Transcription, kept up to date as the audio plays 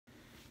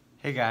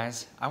Hey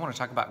guys, I want to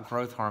talk about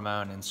growth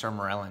hormone and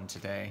Sermorelin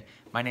today.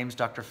 My name is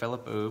Dr.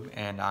 Philip Oob,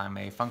 and I'm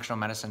a functional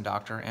medicine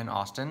doctor in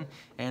Austin,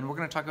 and we're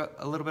going to talk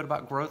a little bit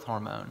about growth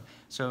hormone.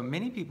 So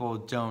many people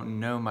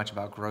don't know much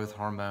about growth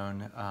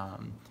hormone,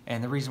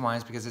 and the reason why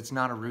is because it's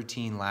not a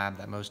routine lab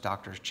that most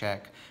doctors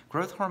check.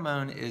 Growth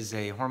hormone is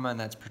a hormone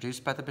that's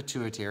produced by the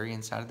pituitary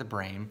inside of the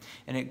brain,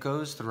 and it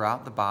goes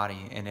throughout the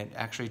body, and it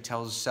actually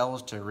tells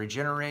cells to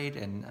regenerate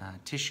and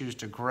tissues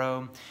to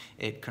grow.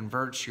 It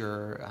converts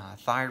your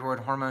thyroid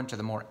hormone to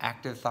the more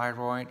active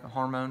thyroid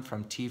hormone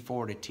from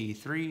T4 to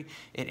T3.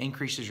 It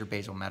increases your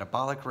basal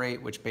metabolic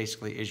rate, which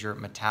basically is your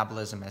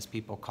metabolism, as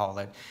people call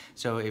it.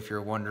 So if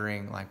you're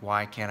wondering, like,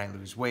 why can't I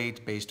lose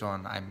weight based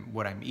on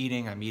what I'm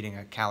eating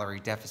a calorie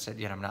deficit,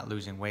 yet I'm not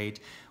losing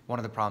weight. One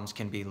of the problems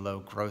can be low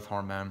growth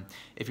hormone.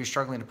 If you're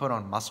struggling to put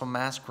on muscle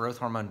mass, growth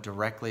hormone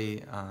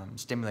directly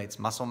stimulates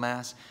muscle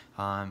mass.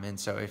 And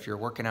so if you're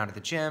working out at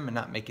the gym and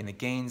not making the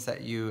gains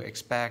that you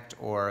expect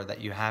or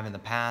that you have in the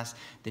past,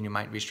 then you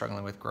might be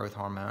struggling with growth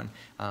hormone.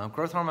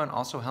 Growth hormone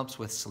also helps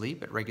with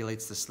sleep. It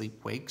regulates the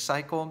sleep-wake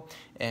cycle.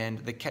 And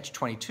the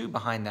catch-22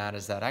 behind that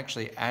is that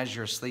actually as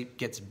your sleep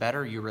gets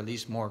better, you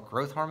release more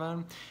growth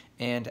hormone.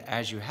 And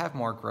as you have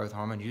more growth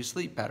hormone, you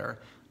sleep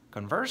better.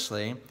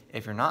 Conversely,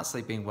 if you're not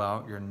sleeping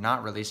well, you're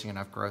not releasing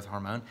enough growth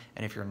hormone,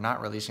 and if you're not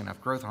releasing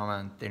enough growth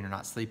hormone, then you're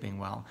not sleeping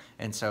well.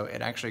 And so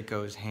it actually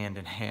goes hand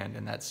in hand,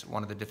 and that's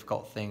one of the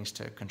difficult things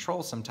to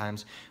control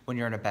sometimes when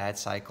you're in a bad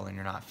cycle and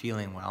you're not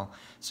feeling well.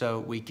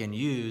 So we can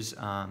use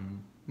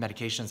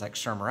medications like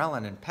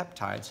Sermorelin and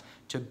peptides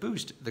to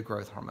boost the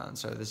growth hormone.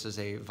 So this is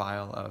a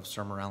vial of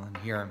Sermorelin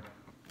here.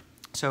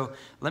 So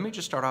let me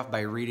just start off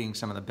by reading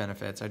some of the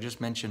benefits. I just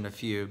mentioned a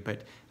few,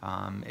 but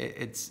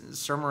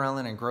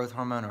Sermorelin and growth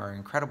hormone are an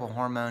incredible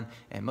hormone,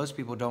 and most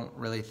people don't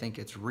really think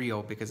it's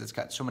real because it's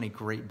got so many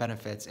great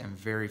benefits and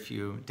very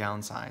few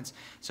downsides.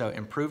 So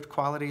improved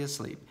quality of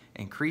sleep,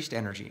 increased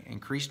energy,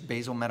 increased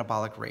basal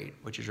metabolic rate,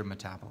 which is your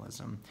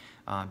metabolism,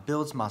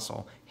 builds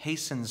muscle,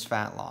 hastens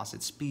fat loss.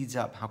 It speeds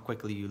up how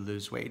quickly you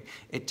lose weight.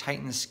 It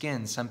tightens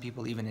skin. Some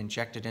people even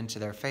inject it into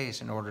their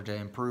face in order to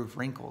improve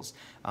wrinkles.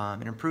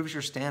 It improves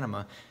your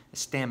stamina.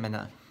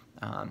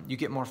 You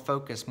get more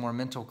focus, more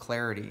mental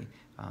clarity.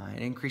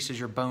 It increases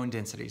your bone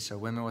density. So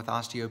women with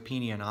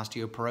osteopenia and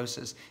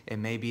osteoporosis, it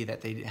may be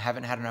that they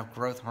haven't had enough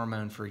growth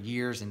hormone for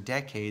years and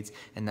decades,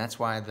 and that's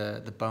why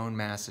the bone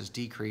mass is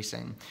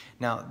decreasing.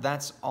 Now,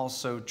 that's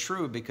also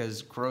true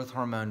because growth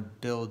hormone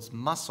builds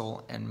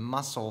muscle, and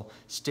muscle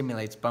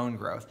stimulates bone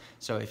growth.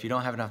 So if you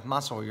don't have enough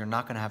muscle, you're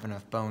not going to have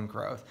enough bone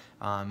growth.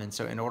 And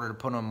so in order to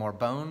put on more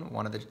bone,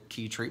 one of the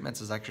key treatments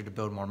is actually to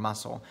build more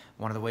muscle.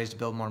 One of the ways to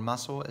build more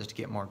muscle is to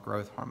get more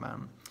growth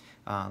hormone.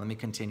 Let me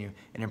continue.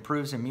 It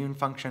improves immune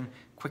function,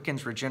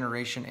 quickens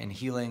regeneration and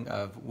healing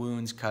of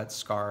wounds, cuts,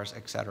 scars,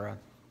 etc.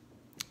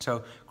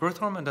 So growth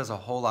hormone does a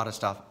whole lot of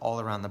stuff all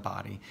around the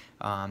body.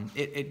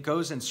 It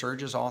goes in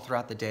surges all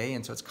throughout the day,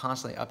 and so it's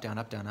constantly up, down,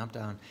 up, down, up,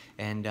 down.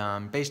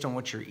 And based on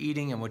what you're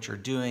eating and what you're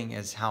doing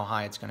is how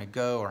high it's going to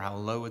go or how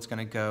low it's going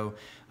to go.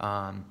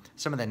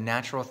 Some of the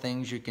natural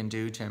things you can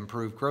do to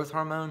improve growth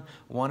hormone,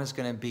 one is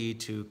going to be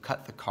to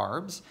cut the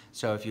carbs.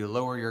 So if you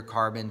lower your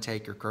carb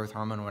intake, your growth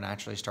hormone will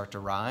naturally start to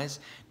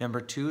rise.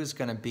 Number two is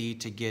going to be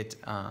to get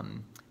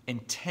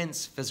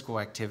intense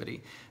physical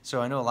activity.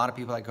 So I know a lot of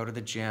people that go to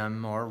the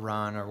gym or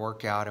run or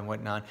work out and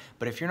whatnot,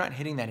 but if you're not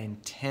hitting that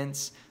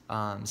intense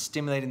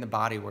stimulating the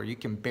body where you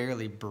can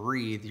barely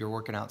breathe, you're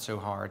working out so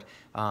hard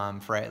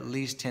for at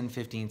least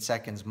 10-15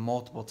 seconds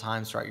multiple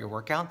times throughout your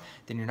workout,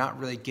 then you're not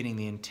really getting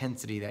the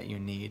intensity that you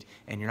need,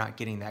 and you're not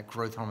getting that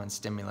growth hormone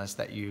stimulus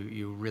that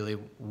you really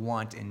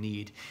want and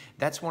need.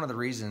 That's one of the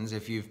reasons,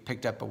 if you've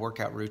picked up a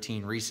workout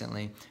routine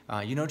recently,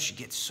 you notice you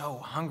get so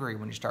hungry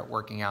when you start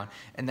working out,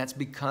 and that's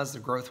because the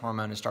growth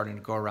hormone is starting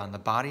to go around the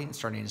body and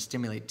starting to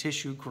stimulate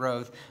tissue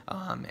growth,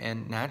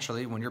 and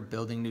naturally when you're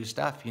building new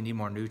stuff, you need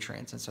more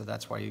nutrients, and so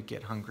that's why you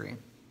get hungry.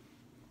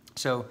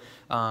 So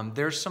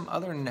there's some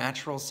other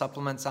natural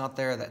supplements out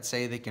there that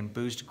say they can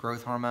boost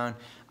growth hormone.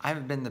 I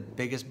haven't been the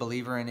biggest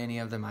believer in any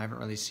of them. I haven't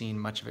really seen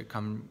much of it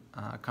come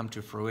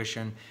to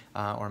fruition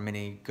or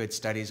many good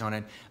studies on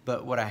it.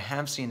 But what I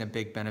have seen a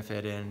big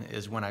benefit in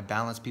is when I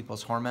balance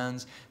people's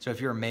hormones. So if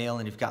you're a male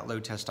and you've got low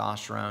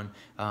testosterone,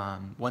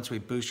 once we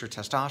boost your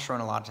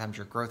testosterone, a lot of times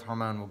your growth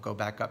hormone will go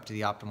back up to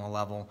the optimal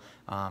level.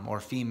 Or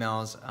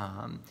females,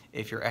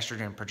 if your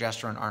estrogen and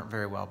progesterone aren't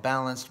very well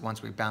balanced,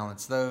 once we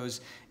balance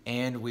those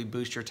and we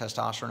boost your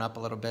testosterone up a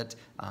little bit,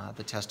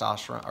 the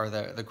testosterone or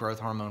the growth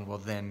hormone will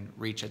then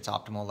reach its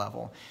optimal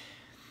level.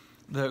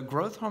 The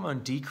growth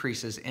hormone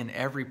decreases in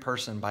every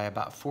person by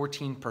about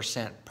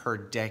 14% per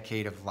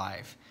decade of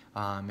life.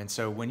 And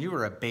so when you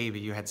were a baby,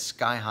 you had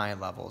sky-high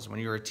levels. When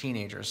you were a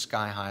teenager,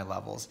 sky-high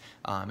levels.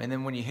 And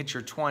then when you hit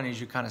your 20s,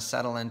 you kind of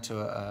settle into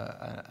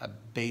a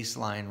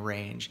baseline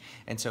range.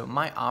 And so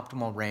my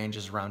optimal range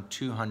is around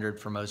 200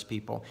 for most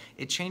people.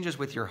 It changes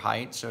with your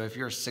height. So if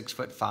you're a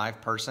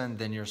 6'5" person,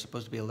 then you're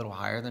supposed to be a little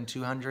higher than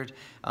 200.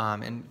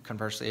 And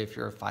conversely, if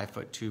you're a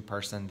 5'2"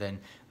 person, then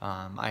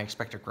I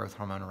expect a growth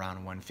hormone around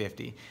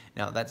 150.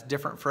 Now that's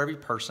different for every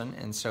person,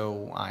 and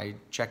so I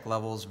check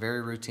levels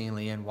very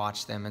routinely and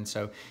watch them. And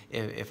so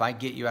if I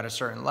get you at a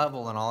certain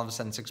level and all of a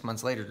sudden 6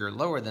 months later you're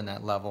lower than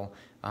that level,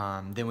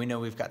 then we know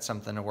we've got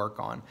something to work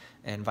on.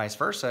 And vice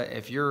versa,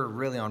 if you're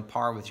really on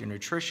par with your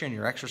nutrition,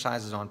 your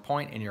exercise is on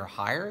point, and you're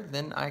higher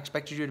than I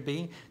expected you to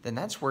be, then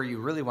that's where you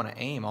really want to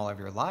aim all of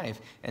your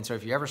life. And so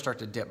if you ever start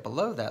to dip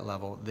below that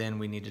level, then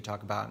we need to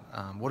talk about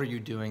what are you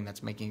doing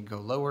that's making it go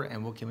lower,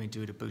 and what can we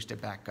do to boost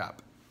it back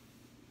up.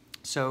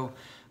 So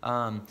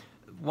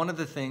one of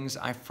the things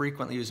I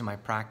frequently use in my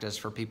practice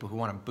for people who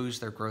want to boost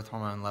their growth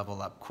hormone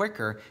level up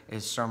quicker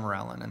is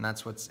Sermorelin, and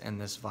that's what's in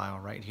this vial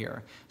right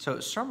here. So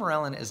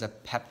Sermorelin is a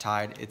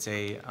peptide. It's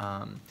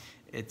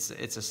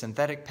a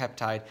synthetic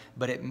peptide,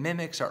 but it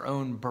mimics our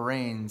own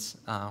brain's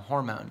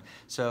hormone.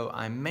 So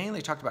I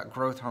mainly talked about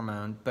growth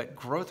hormone, but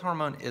growth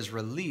hormone is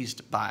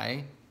released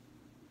by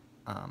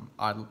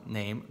odd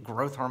name,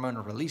 growth hormone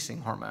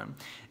releasing hormone.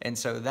 And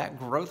so that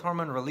growth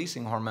hormone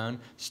releasing hormone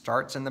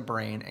starts in the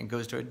brain and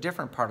goes to a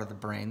different part of the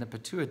brain, the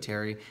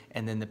pituitary,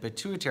 and then the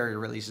pituitary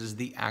releases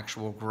the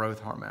actual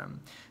growth hormone.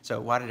 So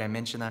why did I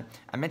mention that?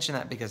 I mentioned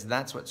that because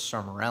that's what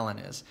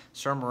Sermorelin is.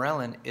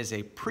 Sermorelin is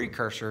a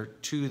precursor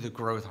to the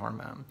growth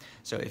hormone.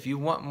 So if you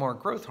want more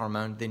growth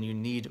hormone, then you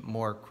need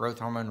more growth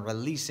hormone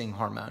releasing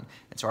hormone.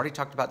 And so I already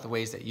talked about the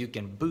ways that you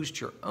can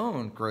boost your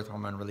own growth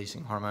hormone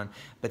releasing hormone,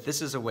 but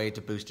this is a way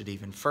to boost it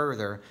even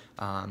further.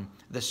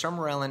 The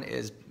Sermorelin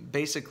is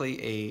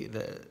basically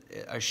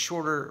a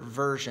shorter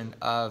version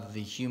of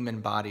the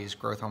human body's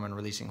growth hormone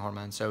releasing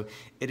hormone. So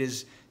it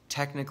is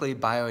technically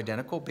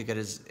bioidentical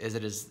because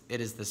it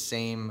is the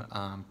same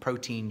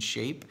protein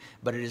shape,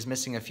 but it is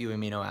missing a few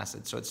amino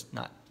acids, so it's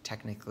not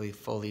technically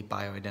fully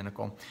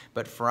bioidentical.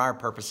 But for our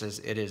purposes,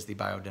 it is the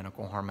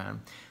bioidentical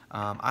hormone.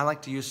 I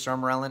like to use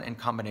Sermorelin in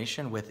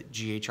combination with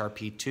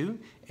GHRP2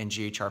 and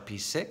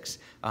GHRP6.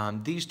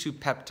 These two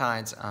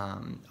peptides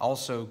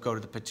also go to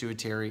the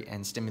pituitary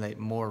and stimulate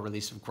more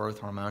release of growth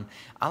hormone.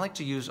 I like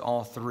to use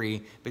all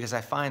three because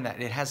I find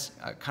that it has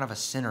kind of a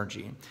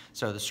synergy.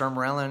 So the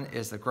Sermorelin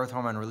is the growth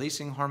hormone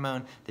releasing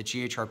hormone. The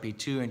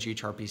GHRP2 and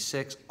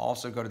GHRP6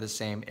 also go to the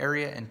same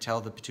area and tell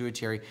the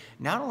pituitary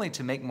not only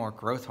to make more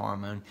growth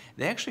hormone,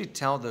 they actually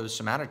tell those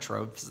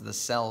somatotropes, the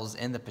cells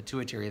in the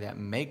pituitary that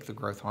make the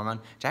growth hormone,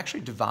 to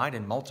actually divide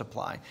and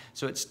multiply.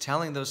 So it's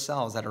telling those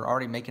cells that are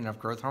already making enough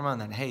growth hormone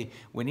that, hey,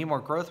 we need more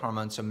growth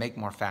hormone, so make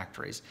more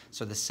factories.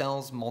 So the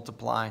cells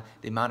multiply,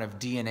 the amount of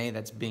DNA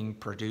that's being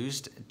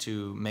produced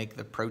to make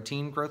the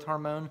protein growth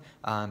hormone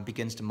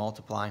begins to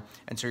multiply,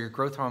 and so your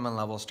growth hormone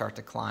levels start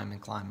to climb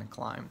and climb and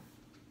climb.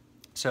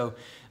 So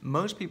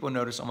most people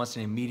notice almost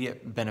an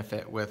immediate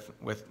benefit with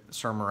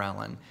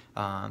Sermorelin.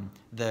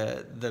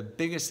 The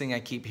biggest thing I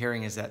keep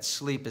hearing is that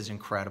sleep is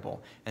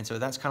incredible. And so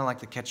that's kind of like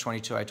the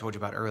catch-22 I told you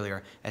about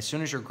earlier. As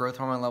soon as your growth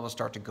hormone levels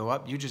start to go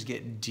up, you just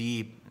get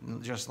deep,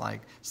 just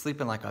like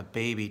sleeping like a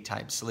baby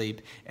type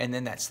sleep. And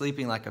then that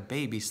sleeping like a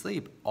baby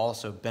sleep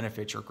also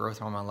benefits your growth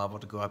hormone level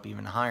to go up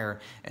even higher.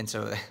 And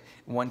so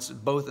once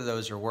both of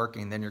those are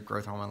working, then your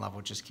growth hormone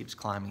level just keeps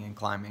climbing and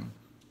climbing.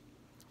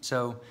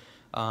 So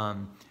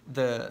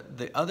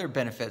the other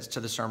benefits to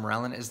the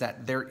Sermorelin is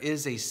that there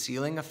is a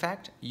ceiling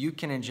effect. You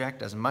can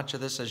inject as much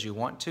of this as you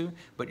want to,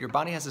 but your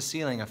body has a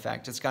ceiling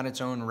effect. It's got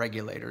its own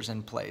regulators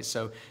in place.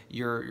 So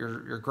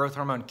your growth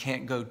hormone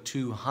can't go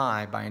too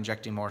high by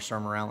injecting more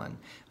Sermorelin.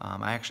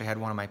 I actually had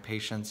one of my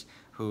patients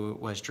who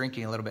was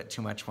drinking a little bit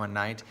too much one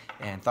night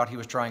and thought he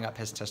was drawing up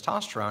his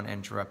testosterone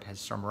and drew up his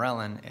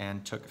Sermorelin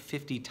and took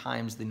 50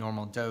 times the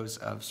normal dose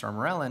of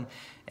Sermorelin,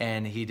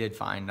 and he did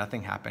fine.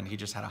 Nothing happened. He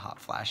just had a hot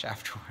flash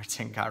afterwards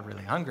and got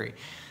really hungry.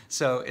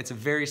 So it's a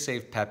very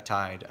safe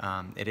peptide.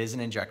 It is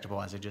an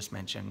injectable, as I just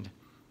mentioned,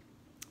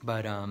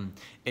 but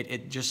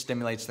it just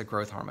stimulates the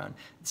growth hormone.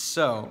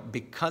 So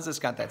because it's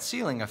got that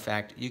ceiling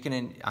effect, you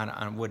can,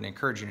 I wouldn't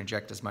encourage you to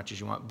inject as much as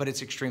you want, but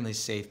it's extremely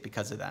safe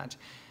because of that.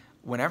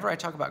 Whenever I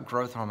talk about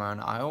growth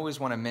hormone, I always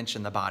want to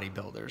mention the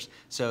bodybuilders.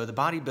 So the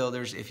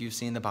bodybuilders, if you've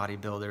seen the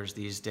bodybuilders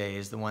these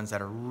days, the ones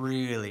that are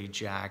really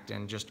jacked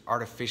and just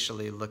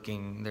artificially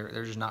looking,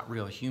 they're just not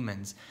real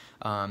humans,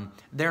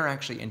 they're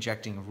actually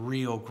injecting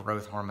real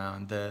growth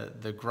hormone.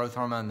 The growth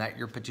hormone that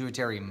your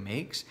pituitary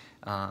makes,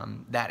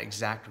 that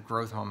exact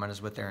growth hormone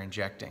is what they're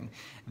injecting.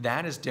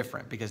 That is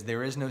different because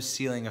there is no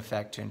ceiling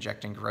effect to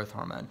injecting growth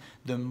hormone.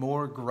 The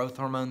more growth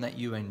hormone that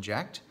you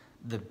inject,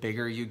 the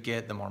bigger you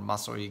get, the more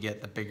muscle you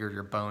get, the bigger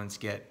your bones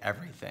get,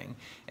 everything.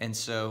 And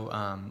so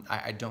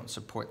I don't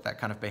support that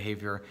kind of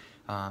behavior.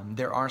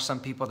 There are some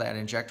people that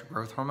inject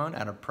growth hormone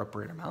at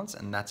appropriate amounts,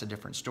 and that's a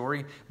different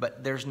story,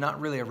 but there's not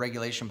really a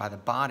regulation by the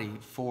body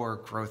for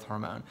growth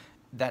hormone.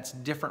 That's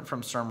different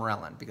from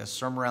Sermorelin, because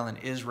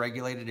Sermorelin is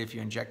regulated. If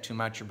you inject too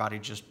much, your body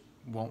just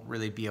won't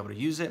really be able to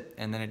use it,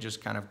 and then it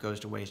just kind of goes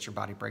to waste. Your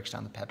body breaks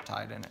down the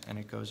peptide and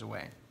it goes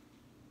away.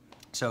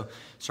 So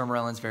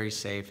Sermorelin is very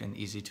safe and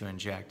easy to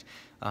inject.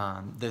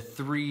 The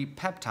three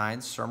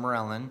peptides,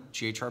 Sermorelin,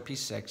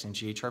 GHRP6, and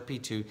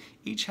GHRP2,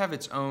 each have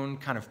its own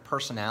kind of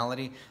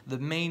personality. The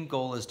main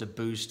goal is to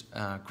boost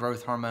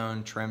growth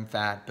hormone, trim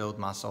fat, build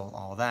muscle,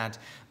 all that.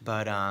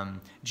 But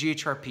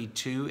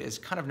GHRP2 is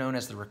kind of known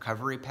as the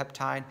recovery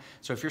peptide.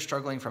 So if you're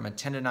struggling from a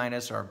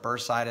tendonitis or a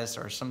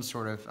bursitis or some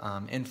sort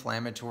of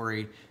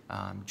inflammatory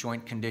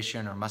joint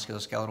condition or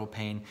musculoskeletal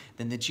pain,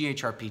 then the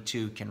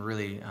GHRP2 can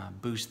really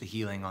boost the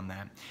healing on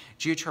that.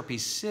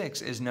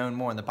 GHRP6 is known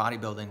more in the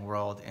bodybuilding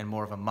world and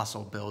more of a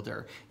muscle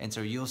builder. And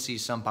so you'll see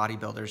some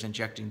bodybuilders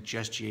injecting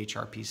just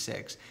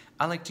GHRP6.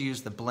 I like to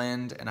use the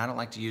blend, and I don't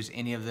like to use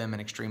any of them in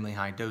extremely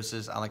high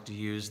doses. I like to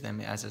use them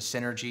as a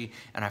synergy,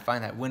 and I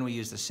find that when we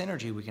use the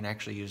synergy, we can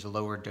actually use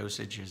lower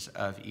dosages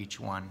of each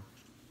one.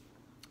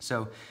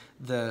 So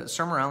the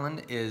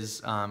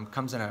Sermorelin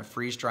comes in a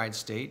freeze-dried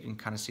state. You can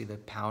kind of see the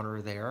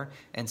powder there.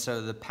 And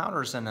so the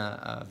powder's in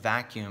a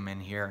vacuum in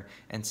here.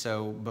 And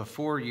so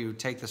before you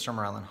take the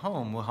Sermorelin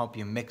home, we'll help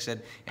you mix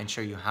it and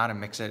show you how to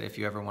mix it if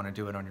you ever want to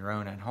do it on your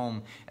own at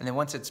home. And then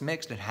once it's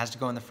mixed, it has to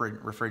go in the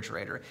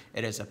refrigerator.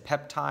 It is a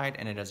peptide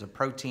and it is a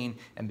protein,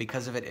 and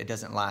because of it, it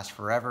doesn't last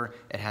forever.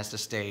 It has to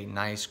stay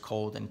nice,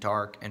 cold, and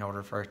dark in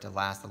order for it to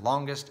last the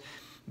longest.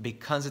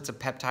 Because it's a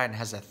peptide and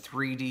has a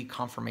 3D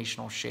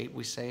conformational shape,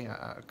 we say,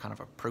 kind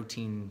of a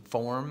protein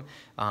form,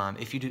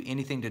 if you do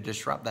anything to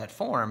disrupt that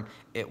form,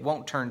 it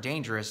won't turn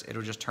dangerous,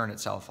 it'll just turn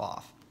itself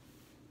off.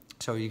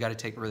 So you got to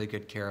take really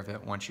good care of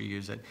it once you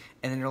use it.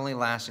 And it only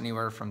lasts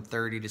anywhere from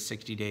 30 to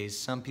 60 days.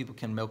 Some people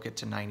can milk it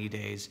to 90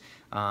 days,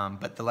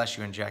 but the less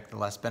you inject, the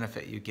less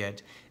benefit you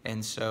get.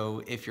 And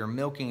so if you're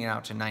milking it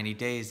out to 90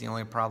 days, the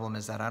only problem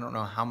is that I don't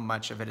know how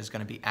much of it is going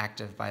to be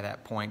active by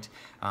that point.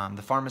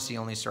 The pharmacy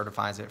only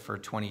certifies it for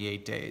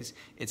 28 days.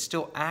 It's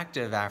still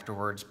active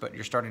afterwards, but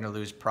you're starting to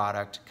lose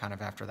product kind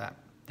of after that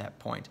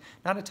point.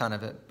 Not a ton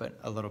of it, but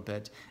a little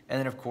bit. And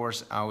then of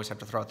course, I always have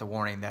to throw out the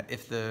warning that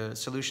if the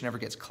solution ever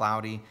gets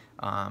cloudy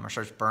or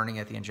starts burning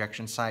at the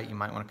injection site, you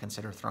might want to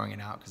consider throwing it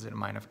out because it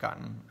might have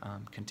gotten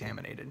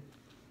contaminated.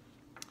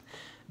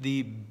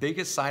 The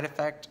biggest side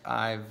effect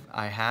I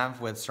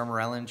have with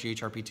Sermorelin,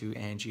 GHRP2,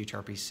 and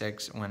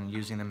GHRP6 when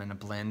using them in a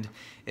blend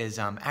is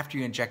after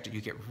you inject it, you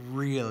get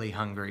really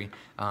hungry.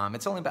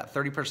 It's only about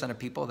 30% of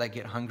people that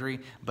get hungry,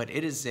 but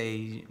it is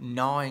a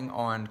gnawing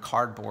on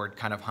cardboard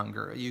kind of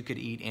hunger. You could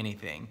eat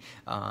anything.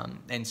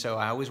 And so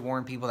I always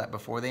warn people that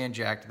before they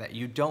inject that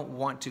you don't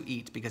want to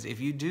eat, because if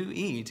you do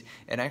eat,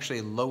 it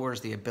actually lowers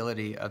the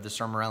ability of the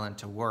Sermorelin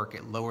to work.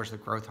 It lowers the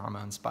growth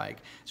hormone spike.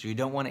 So you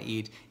don't want to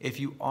eat. If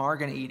you are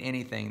going to eat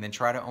anything, then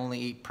try to only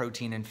eat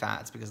protein and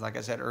fats, because like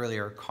I said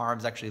earlier,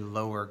 carbs actually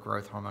lower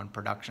growth hormone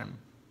production.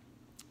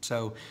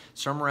 So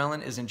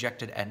Sermorelin is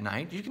injected at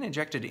night. You can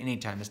inject it at any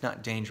time. It's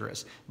not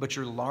dangerous. But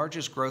your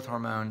largest growth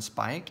hormone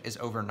spike is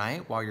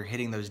overnight while you're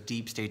hitting those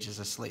deep stages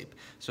of sleep.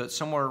 So it's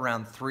somewhere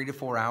around 3 to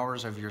 4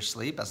 hours of your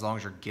sleep, as long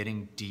as you're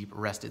getting deep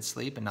rested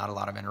sleep and not a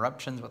lot of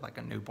interruptions with like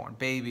a newborn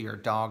baby or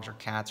dogs or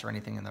cats or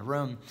anything in the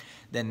room,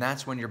 then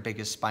that's when your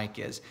biggest spike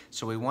is.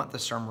 So we want the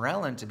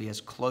Sermorelin to be as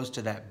close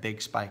to that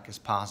big spike as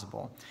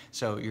possible.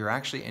 So you're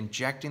actually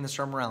injecting the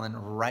Sermorelin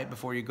right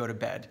before you go to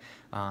bed.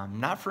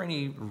 Not for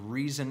any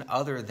reason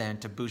other than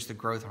to boost the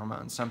growth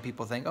hormone. Some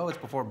people think, oh, it's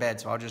before bed,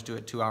 so I'll just do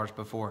it 2 hours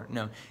before.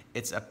 No,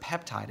 it's a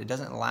peptide. It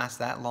doesn't last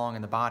that long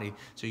in the body,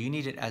 so you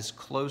need it as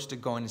close to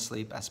going to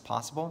sleep as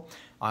possible.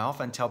 I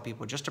often tell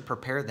people just to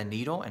prepare the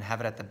needle and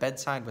have it at the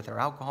bedside with their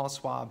alcohol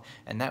swab,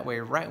 and that way,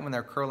 right when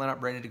they're curling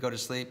up ready to go to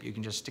sleep, you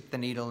can just stick the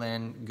needle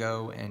in,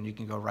 go, and you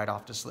can go right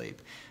off to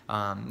sleep.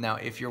 Now,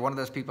 if you're one of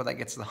those people that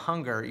gets the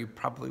hunger, you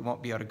probably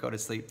won't be able to go to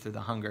sleep through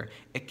the hunger.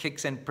 It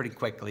kicks in pretty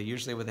quickly.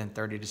 Usually within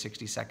 30 to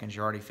 60 seconds,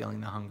 you're already feeling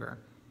the hunger.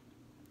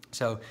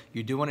 So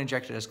you do want to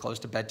inject it as close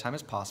to bedtime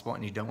as possible,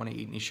 and you don't want to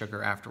eat any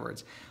sugar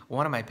afterwards.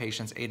 One of my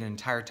patients ate an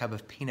entire tub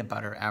of peanut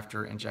butter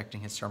after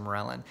injecting his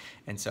Sermorelin,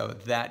 and so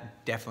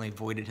that definitely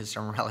voided his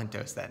Sermorelin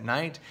dose that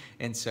night,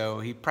 and so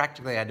he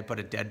practically had to put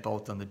a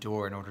deadbolt on the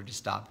door in order to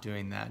stop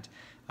doing that.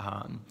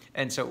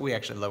 And so we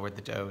actually lowered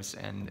the dose,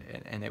 and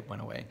it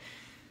went away.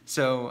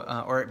 So,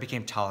 or it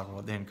became tolerable,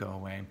 it didn't go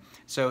away.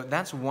 So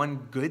that's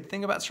one good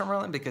thing about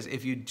Sermorelin, because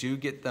if you do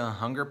get the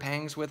hunger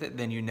pangs with it,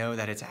 then you know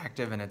that it's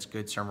active and it's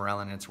good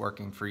Sermorelin and it's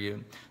working for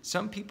you.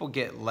 Some people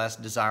get less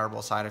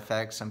desirable side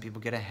effects. Some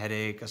people get a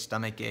headache, a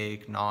stomach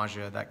ache,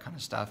 nausea, that kind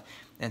of stuff.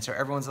 And so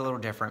everyone's a little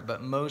different,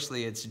 but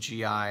mostly it's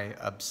GI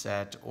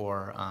upset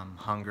or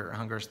hunger.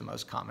 Hunger is the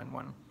most common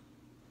one.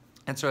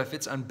 And so if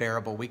it's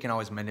unbearable, we can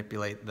always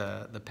manipulate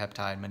the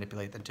peptide,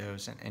 manipulate the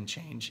dose, and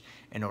change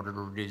in order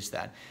to reduce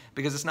that.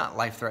 Because it's not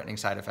life-threatening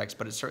side effects,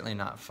 but it's certainly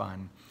not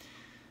fun.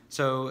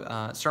 So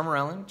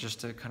Sermorelin,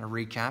 just to kind of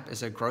recap,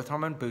 is a growth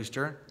hormone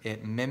booster.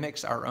 It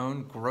mimics our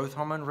own growth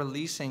hormone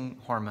releasing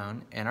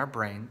hormone in our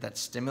brain that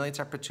stimulates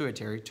our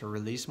pituitary to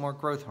release more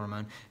growth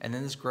hormone. And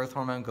then this growth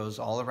hormone goes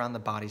all around the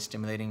body,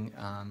 stimulating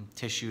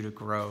tissue to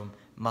grow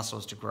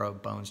muscles to grow,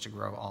 bones to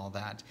grow, all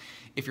that.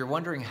 If you're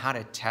wondering how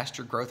to test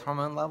your growth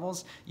hormone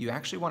levels, you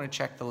actually want to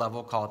check the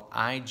level called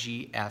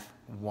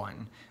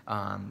IGF-1.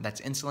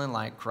 That's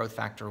insulin-like growth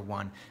factor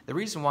 1. The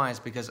reason why is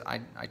because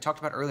I talked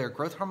about earlier,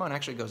 growth hormone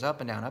actually goes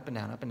up and down, up and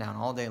down, up and down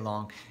all day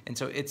long. And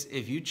so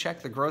if you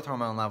check the growth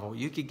hormone level,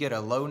 you could get a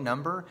low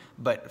number,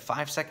 but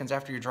 5 seconds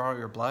after you draw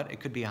your blood, it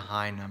could be a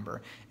high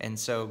number. And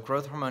so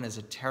growth hormone is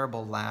a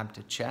terrible lab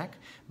to check,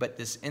 but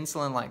this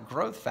insulin-like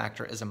growth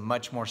factor is a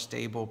much more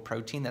stable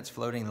protein that's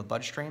floating in the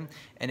bloodstream,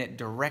 and it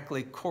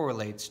directly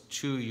correlates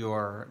to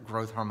your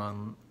growth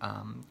hormone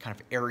kind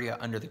of area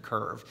under the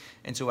curve.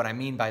 And so what I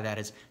mean by that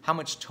is how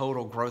much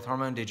total growth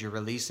hormone did you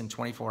release in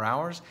 24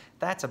 hours?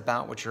 That's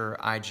about what your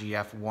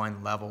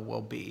IGF-1 level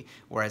will be.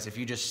 Whereas if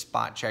you just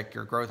spot check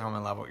your growth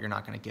hormone level, you're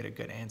not going to get a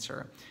good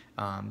answer.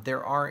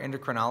 There are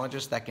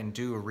endocrinologists that can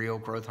do a real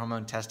growth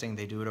hormone testing.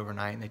 They do it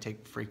overnight and they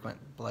take frequent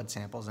blood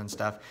samples and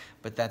stuff,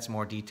 but that's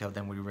more detailed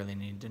than we really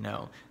need to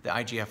know. The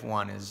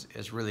IGF-1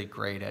 is really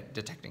great at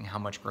detecting how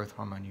much growth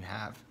hormone you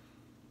have.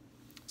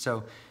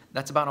 So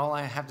that's about all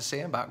I have to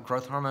say about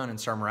growth hormone and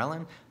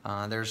Sermorelin.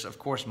 There's, of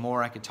course,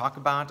 more I could talk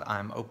about.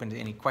 I'm open to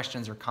any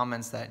questions or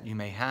comments that you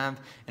may have.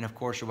 And, of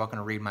course, you're welcome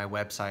to read my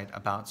website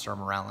about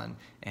Sermorelin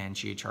and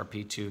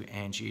GHRP2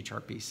 and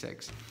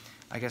GHRP6.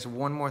 I guess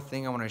one more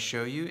thing I want to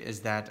show you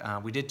is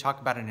that we did talk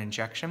about an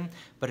injection,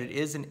 but it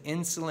is an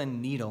insulin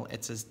needle.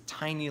 It's a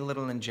tiny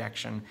little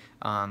injection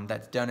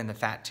that's done in the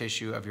fat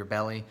tissue of your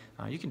belly.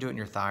 You can do it in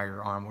your thigh or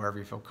your arm, wherever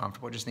you feel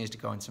comfortable. It just needs to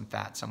go in some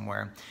fat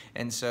somewhere.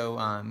 And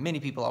so many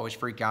people always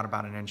freak out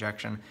about an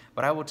injection,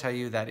 but I will tell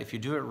you that if you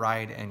do it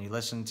right and you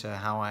listen to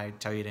how I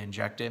tell you to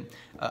inject it,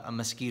 a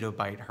mosquito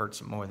bite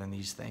hurts more than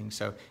these things.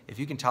 So if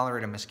you can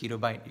tolerate a mosquito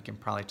bite, you can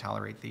probably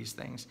tolerate these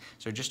things.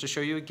 So just to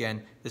show you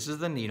again, this is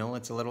the needle.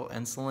 It's a little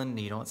insulin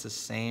needle. It's the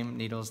same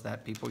needles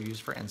that people use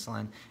for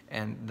insulin,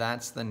 and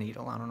that's the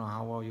needle. I don't know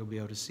how well you'll be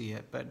able to see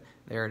it, but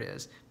there it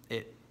is.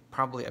 It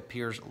probably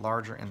appears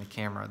larger in the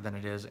camera than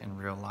it is in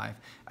real life.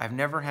 I've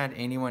never had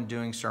anyone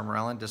doing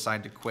Sermorelin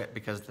decide to quit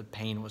because the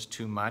pain was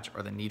too much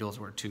or the needles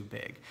were too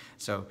big.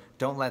 So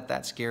don't let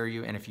that scare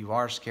you, and if you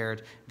are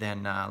scared,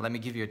 then let me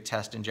give you a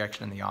test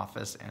injection in the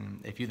office, and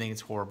if you think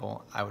it's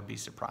horrible, I would be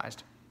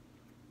surprised.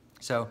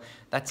 So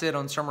that's it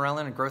on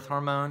Sermorelin and growth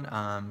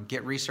hormone.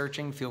 Get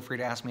researching. Feel free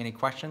to ask me any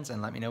questions and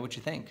let me know what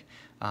you think.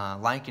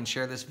 Like and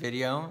share this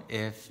video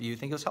if you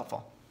think it was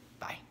helpful.